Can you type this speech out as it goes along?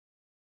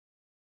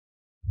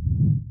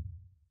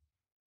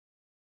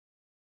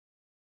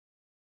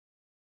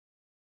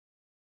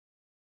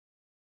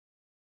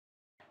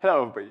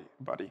Hello,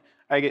 everybody.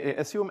 I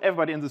assume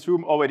everybody in this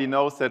room already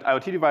knows that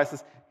IoT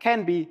devices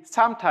can be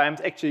sometimes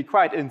actually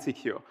quite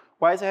insecure.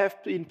 While there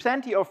have been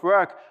plenty of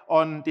work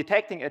on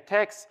detecting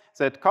attacks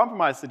that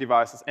compromise the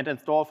devices and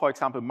install, for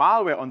example,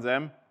 malware on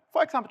them,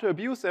 for example, to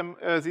abuse them,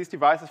 these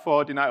devices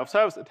for denial of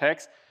service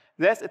attacks,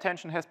 less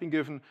attention has been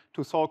given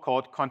to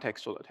so-called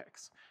contextual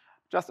attacks.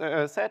 Just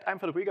said, I'm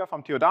Phillip Rieger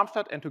from TU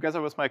Darmstadt, and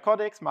together with my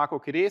colleagues,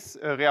 Markus Chilese,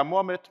 Reham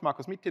Mohamed,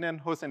 Markus Miettinen,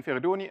 Hossein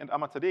Fereidooni, and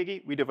Ahmad-Reza,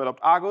 we developed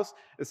ARGUS,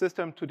 a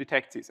system to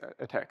detect these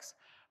attacks.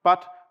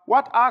 But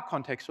what are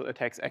contextual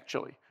attacks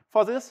actually?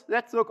 For this,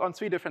 let's look on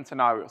 3 different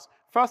scenarios.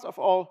 First of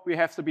all, we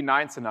have the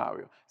benign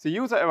scenario. The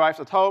user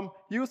arrives at home,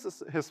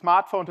 uses his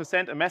smartphone to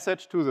send a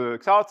message to the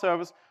cloud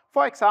service,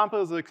 for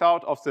example, the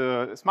cloud of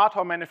the smart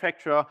home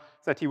manufacturer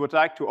that he would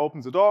like to open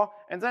the door,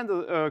 and then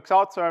the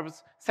cloud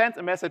service sends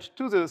a message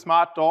to the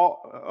smart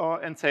door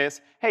and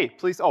says, hey,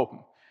 please open.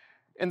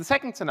 In the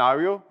second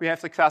scenario, we have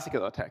the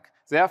classical attack.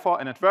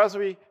 Therefore, an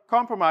adversary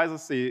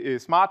compromises the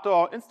smart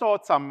door,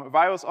 installs some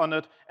virus on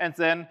it, and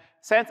then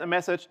sends a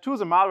message to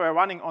the malware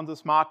running on the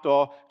smart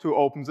door to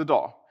open the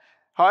door.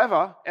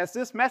 However, as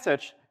this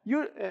message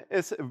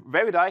is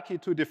very likely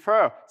to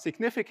differ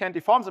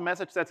significantly from the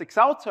message that the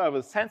cloud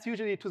service sends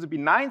usually to the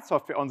benign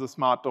software on the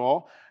smart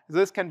door,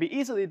 this can be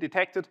easily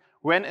detected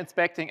when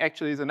inspecting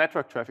actually the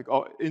network traffic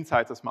or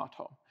inside the smart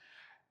home.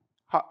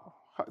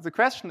 The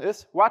question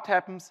is, what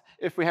happens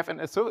if we have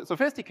a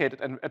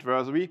sophisticated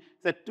adversary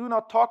that do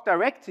not talk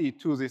directly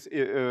to this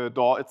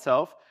door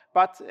itself,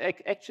 but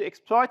actually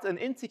exploits an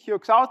insecure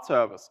cloud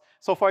service?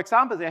 So for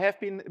example, there have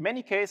been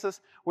many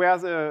cases where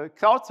the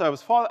cloud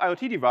service for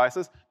IoT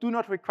devices do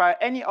not require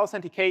any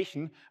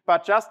authentication,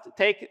 but just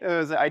take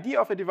the ID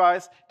of a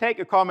device, take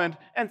a comment,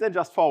 and then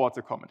just forward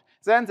the comment.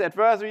 Then the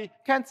adversary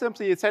can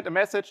simply send a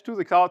message to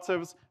the cloud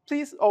service,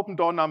 please open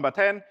door number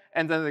 10,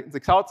 and then the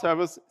cloud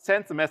service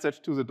sends the message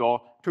to the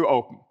door to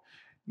open.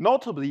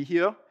 Notably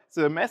here,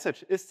 the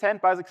message is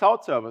sent by the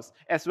cloud service,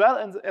 as well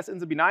as in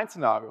the benign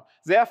scenario.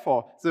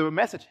 Therefore, the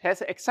message has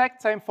the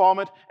exact same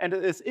format, and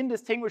it is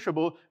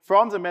indistinguishable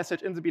from the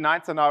message in the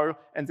benign scenario.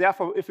 And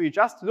therefore, if we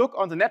just look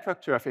on the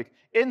network traffic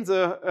in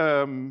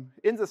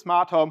the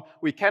smart home,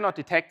 we cannot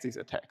detect these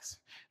attacks.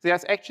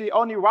 There's actually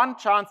only one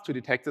chance to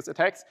detect these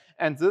attacks,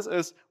 and this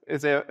is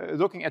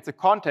looking at the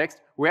context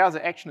where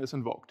the action is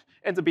invoked.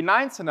 In the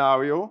benign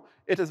scenario,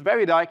 it is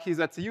very likely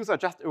that the user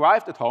just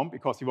arrived at home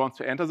because he wants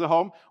to enter the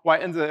home,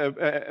 while in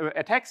the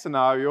attack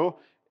scenario,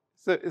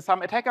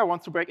 some attacker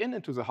wants to break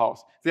into the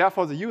house.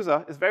 Therefore, the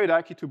user is very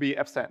likely to be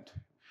absent.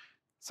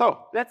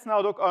 So let's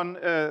now look on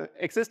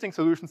existing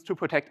solutions to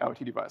protect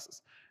IoT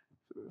devices.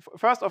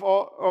 First of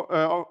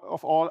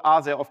all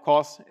are there, of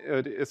course,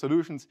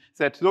 solutions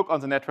that look on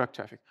the network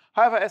traffic.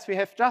 However, as we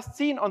have just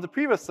seen on the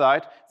previous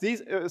slide,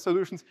 these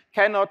solutions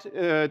cannot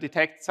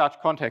detect such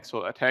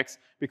contextual attacks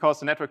because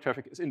the network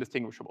traffic is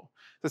indistinguishable.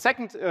 The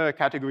second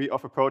category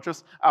of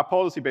approaches are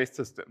policy-based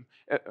systems.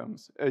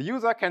 A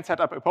user can set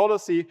up a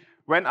policy: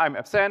 when I'm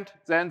absent,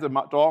 then the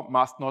door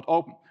must not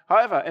open.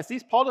 However, as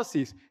these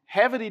policies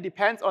heavily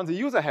depend on the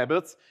user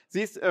habits,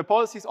 these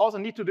policies also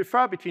need to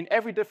differ between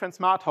every different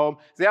smart home.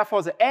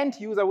 Therefore, the end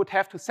user would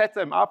have to set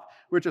them up,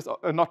 which is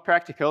not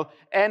practical.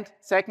 And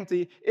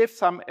secondly, if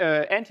some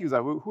end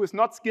user who is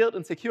not skilled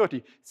in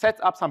security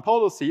sets up some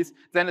policies,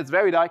 then it's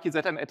very likely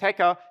that an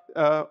attacker,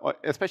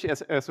 especially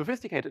a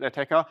sophisticated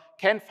attacker,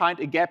 can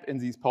find a gap in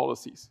these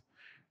policies.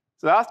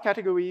 The last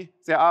category,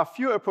 there are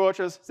few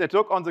approaches that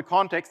look on the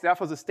context,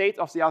 therefore the state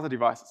of the other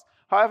devices.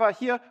 However,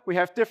 here we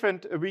have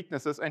different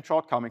weaknesses and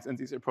shortcomings in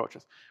these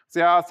approaches.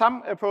 There are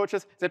some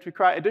approaches that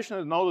require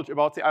additional knowledge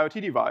about the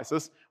IoT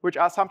devices, which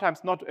are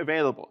sometimes not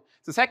available.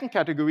 The second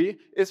category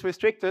is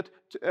restricted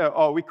to,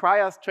 or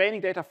requires training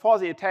data for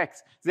the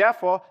attacks.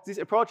 Therefore, these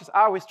approaches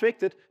are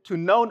restricted to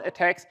known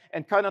attacks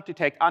and cannot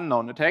detect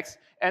unknown attacks.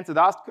 And the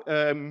last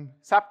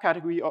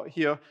subcategory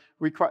here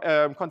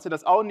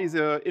considers only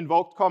the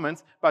invoked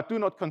comments, but do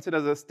not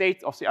consider the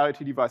states of the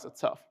IoT device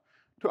itself.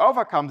 To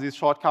overcome these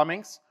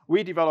shortcomings,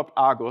 we developed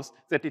ARGUS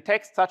that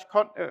detects such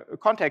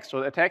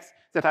contextual attacks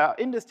that are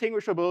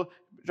indistinguishable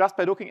just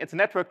by looking at the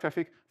network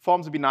traffic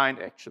from the benign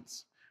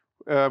actions.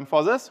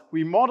 For this,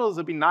 we model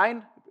the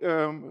benign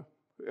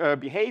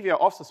behavior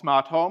of the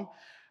smart home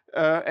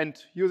and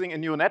using a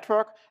neural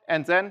network,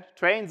 and then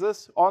train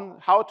this on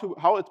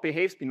how it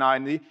behaves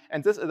benignly,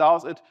 and this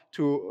allows it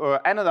to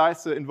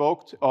analyze the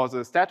invoked or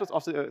the status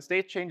of the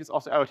state changes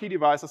of the IoT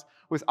devices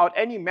without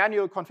any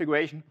manual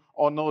configuration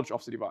or knowledge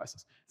of the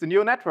devices. The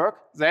neural network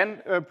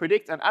then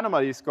predicts an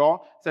anomaly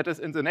score that is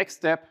in the next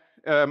step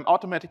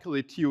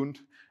automatically tuned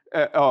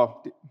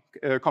or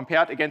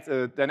compared against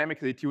a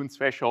dynamically tuned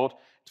threshold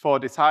for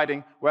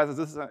deciding whether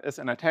this is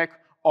an attack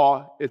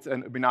or it's a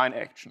benign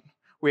action.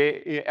 We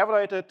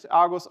evaluated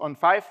ARGUS on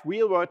 5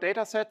 real-world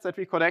data sets that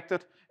we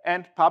collected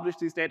and published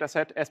these data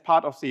sets as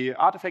part of the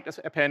artifact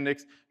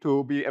appendix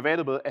to be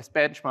available as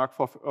benchmark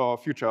for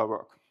future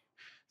work.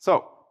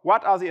 So,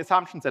 what are the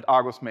assumptions that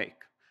ARGUS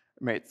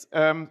mates.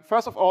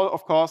 First of all,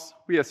 of course,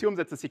 we assume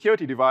that the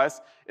security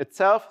device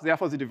itself,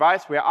 therefore the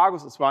device where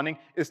Argus is running,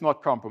 is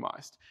not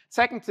compromised.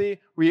 Secondly,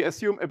 we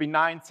assume a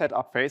benign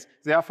setup phase.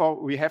 Therefore,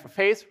 we have a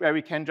phase where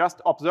we can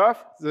just observe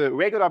the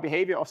regular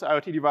behavior of the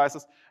IoT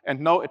devices and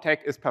no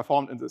attack is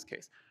performed in this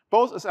case.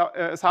 Both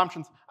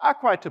assumptions are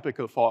quite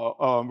typical for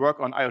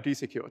work on IoT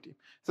security.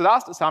 The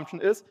last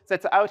assumption is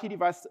that the IoT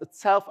devices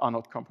itself are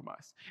not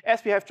compromised.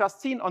 As we have just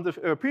seen on the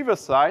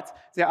previous slides,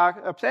 there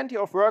are plenty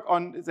of work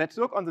that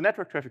look on the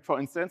network traffic,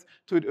 for instance,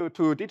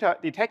 to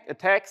detect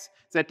attacks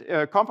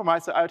that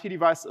compromise the IoT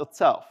device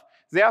itself.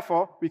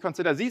 Therefore, we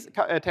consider these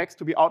attacks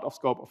to be out of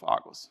scope of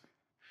Argus.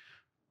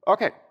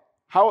 Okay,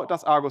 how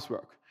does Argus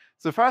work?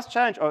 The first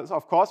challenge is,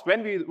 of course,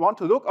 when we want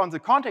to look on the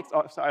context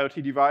of the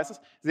IoT devices,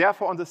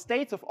 therefore on the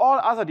states of all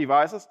other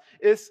devices,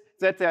 is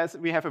that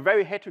we have a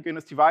very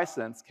heterogeneous device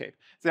landscape.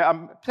 There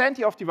are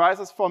plenty of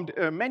devices from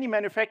many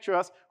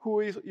manufacturers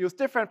who use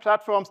different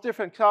platforms,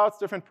 different clouds,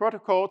 different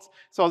protocols.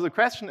 So the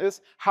question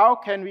is, how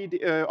can we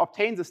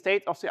obtain the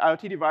state of the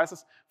IoT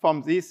devices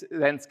from this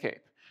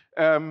landscape?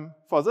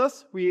 For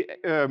this, we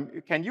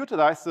can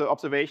utilize the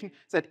observation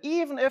that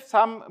even if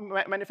some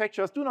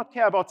manufacturers do not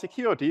care about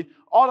security,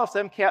 all of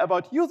them care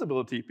about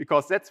usability,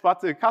 because that's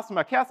what the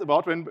customer cares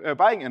about when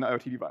buying an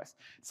IoT device.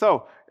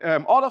 So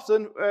all of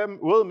them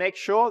will make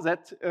sure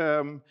that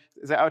the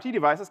IoT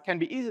devices can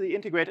be easily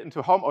integrated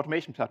into home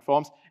automation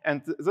platforms,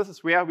 and this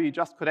is where we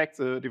just collect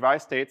the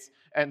device states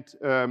and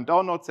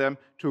download them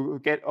to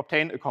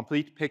obtain a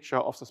complete picture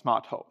of the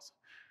smart homes.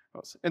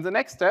 In the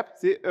next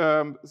step,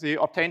 the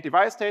obtained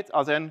device states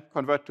are then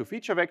converted to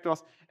feature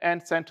vectors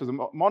and sent to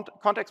the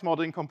context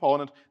modeling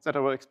component that I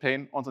will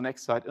explain on the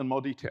next slide in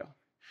more detail.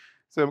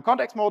 The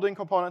context modeling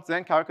component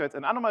then calculates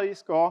an anomaly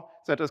score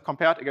that is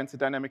compared against the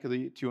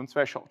dynamically tuned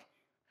threshold.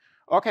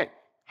 Okay,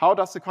 how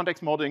does the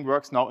context modeling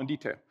works now in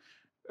detail?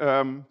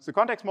 The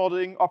context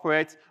modeling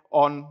operates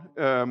on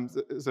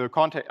the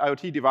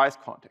IoT device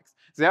context.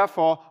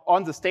 Therefore,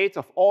 on the states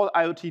of all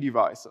IoT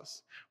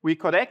devices. We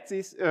collect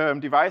these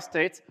device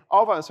states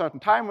over a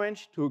certain time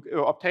range to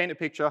obtain a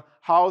picture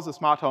how the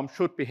smart home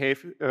should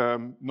behave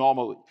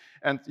normally,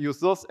 and use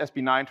this as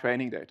benign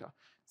training data.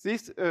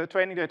 These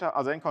training data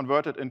are then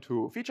converted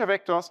into feature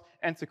vectors,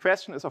 and the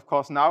question is, of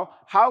course, now,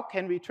 how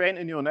can we train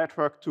a neural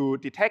network to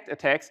detect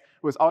attacks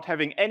without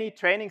having any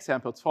training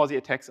samples for the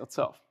attacks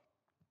itself?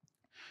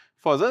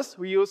 For this,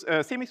 we use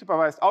a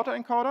semi-supervised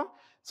autoencoder.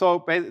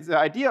 So the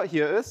idea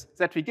here is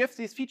that we give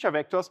these feature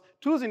vectors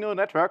to the neural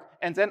network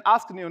and then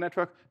ask the neural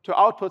network to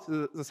output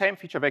the same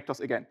feature vectors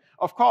again.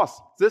 Of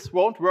course, this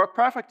won't work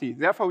perfectly.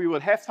 Therefore, we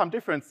will have some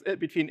difference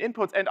between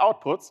inputs and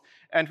outputs,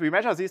 and we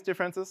measure these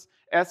differences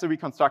as the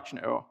reconstruction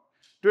error.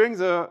 During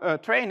the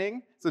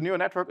training, the neural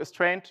network is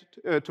trained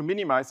to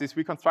minimize this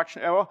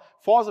reconstruction error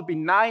for the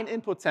benign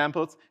input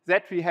samples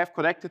that we have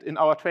collected in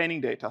our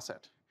training data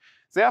set.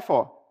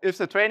 Therefore, if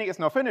the training is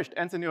now finished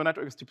and the neural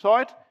network is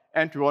deployed,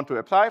 and we want to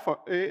apply for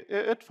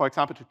it, for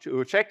example,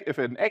 to check if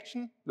an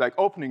action, like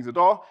opening the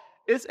door,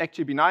 is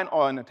actually benign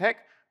or an attack,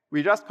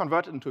 we just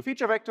convert it into a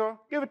feature vector,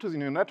 give it to the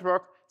neural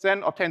network,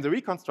 then obtain the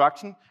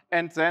reconstruction,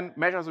 and then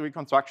measure the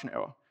reconstruction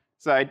error.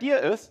 The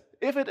idea is,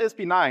 if it is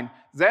benign,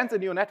 then the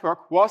neural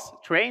network was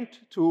trained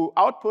to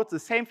output the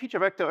same feature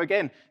vector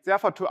again,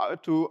 therefore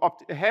to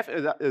have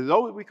a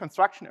low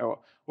reconstruction error.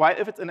 While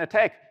if it's an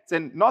attack,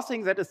 then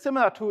nothing that is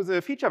similar to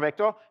the feature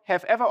vector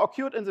have ever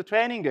occurred in the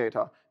training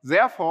data.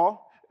 Therefore,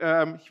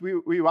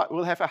 we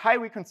will have a high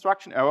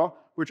reconstruction error,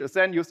 which is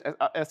then used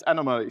as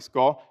anomaly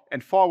score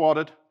and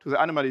forwarded to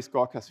the anomaly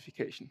score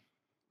classification.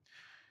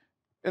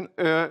 In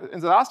the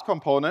last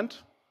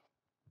component,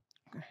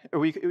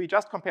 we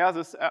just compare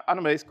this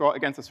anomaly score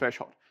against the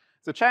threshold.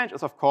 The challenge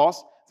is, of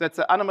course, that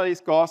the anomaly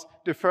scores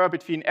differ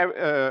between,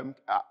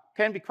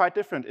 can be quite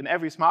different in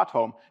every smart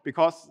home,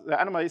 because the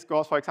anomaly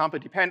scores, for example,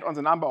 depend on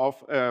the number of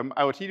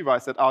IoT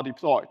devices that are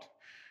deployed.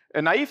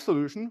 A naive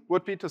solution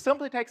would be to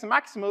simply take the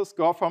maximal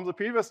score from the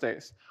previous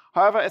days.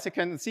 However, as you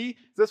can see,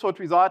 this would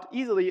result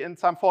easily in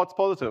some false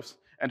positives,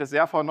 and is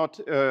therefore not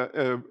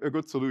a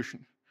good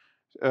solution.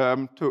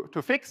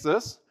 To fix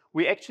this,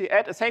 we actually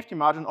add a safety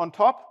margin on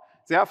top,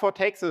 therefore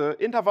take the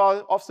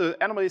interval of the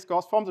anomaly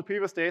scores from the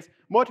previous days,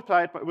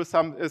 multiply it with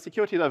some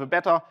security level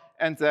better,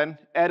 and then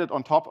add it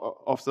on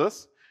top of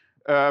this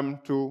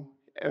to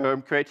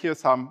create here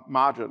some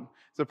margin.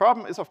 The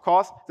problem is, of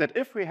course, that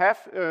if we have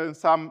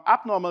some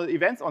abnormal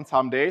events on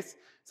some days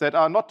that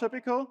are not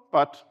typical,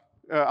 but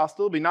are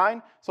still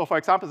benign, so for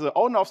example, the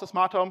owner of the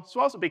smart home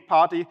throws a big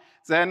party,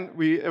 then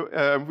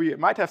we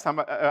might have some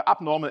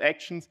abnormal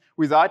actions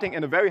resulting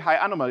in a very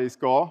high anomaly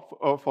score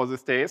for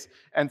these days,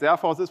 and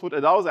therefore this would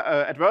allow the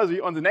adversary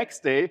on the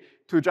next day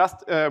to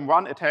just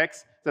run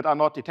attacks that are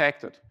not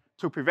detected.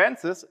 To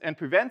prevent this, and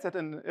prevent that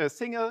in a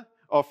single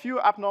or few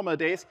abnormal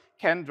days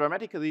can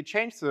dramatically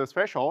change the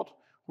threshold,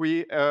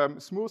 we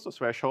smooth the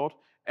threshold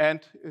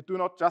and do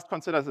not just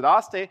consider the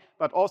last day,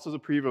 but also the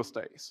previous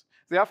days.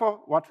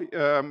 Therefore, what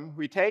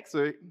we take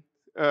for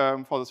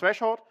the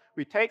threshold,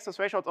 we take the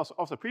threshold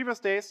of the previous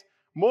days,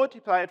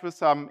 multiply it with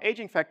some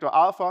aging factor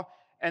alpha,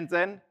 and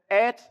then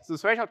add the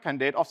threshold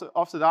candidate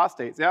of the last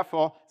state.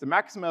 Therefore, the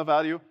maximal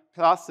value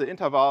plus the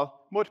interval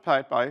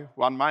multiplied by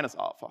 1 minus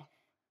alpha.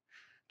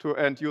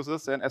 And use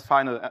this then as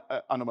final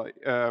anomaly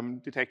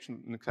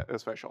detection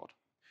threshold.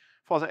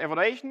 For the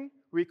evaluation,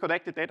 we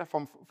collected data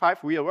from 5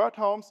 real-world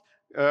homes,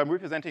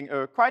 representing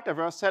a quite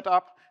diverse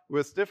setup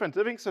with different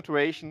living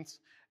situations,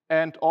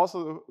 and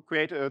also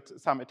created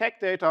some attack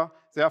data.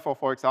 Therefore,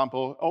 for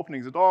example,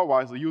 opening the door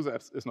while the user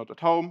is not at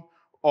home,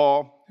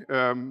 or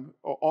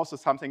also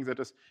something that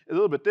is a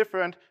little bit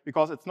different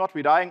because it's not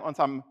relying on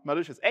some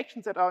malicious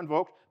actions that are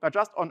invoked, but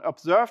just on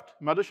observed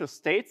malicious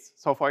states.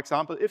 So for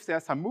example, if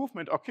there's some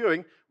movement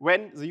occurring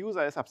when the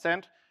user is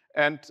absent,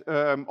 and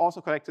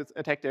also collected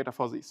attack data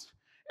for these.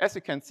 As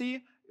you can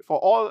see, for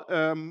all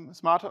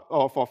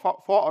for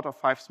 4 out of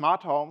 5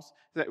 smart homes,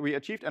 that we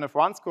achieved an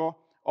F1 score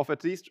of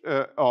at least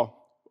of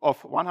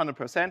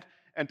 100%,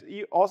 and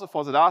also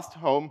for the last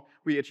home,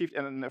 we achieved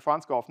an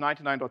F1 score of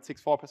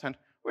 99.64%,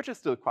 which is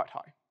still quite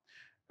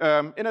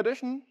high. In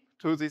addition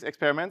to these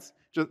experiments,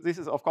 this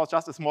is of course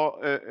just a small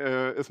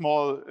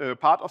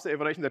part of the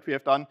evaluation that we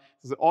have done.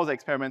 This is all the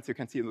experiments you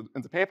can see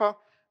in the paper.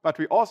 But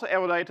we also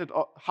evaluated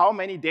how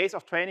many days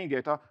of training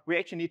data we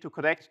actually need to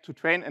collect to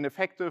train an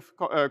effective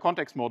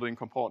context modeling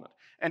component.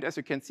 And as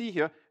you can see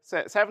here,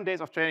 7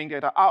 days of training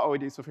data are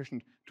already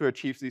sufficient to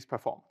achieve this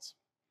performance.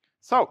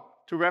 So,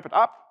 to wrap it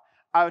up,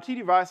 IoT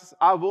devices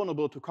are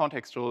vulnerable to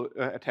contextual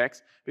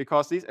attacks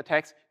because these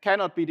attacks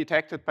cannot be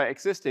detected by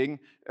existing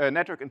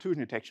network intrusion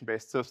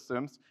detection-based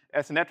systems,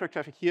 as the network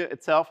traffic here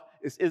itself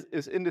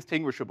is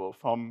indistinguishable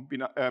from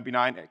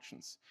benign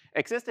actions.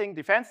 Existing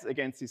defenses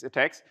against these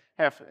attacks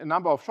have a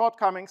number of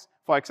shortcomings.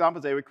 For example,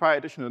 they require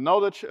additional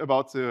knowledge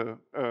about the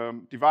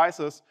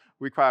devices,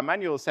 require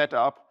manual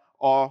setup,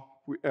 or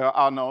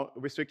are now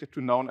restricted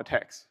to known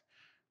attacks.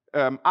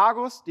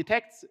 ARGUS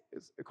detects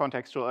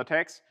contextual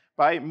attacks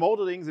by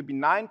modeling the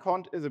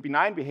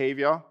benign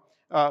behavior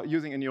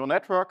using a neural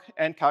network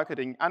and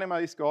calculating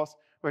anomaly scores,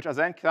 which are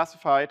then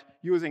classified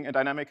using a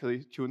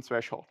dynamically tuned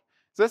threshold.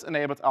 This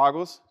enables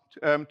ARGUS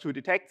to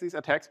detect these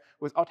attacks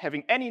without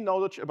having any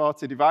knowledge about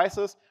the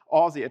devices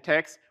or the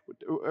attacks,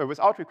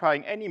 without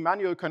requiring any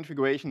manual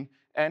configuration,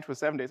 and with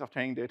 7 days of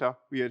training data,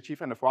 we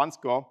achieve an F1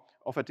 score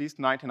of at least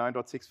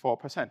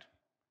 99.64%.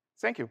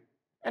 Thank you.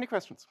 Any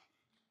questions?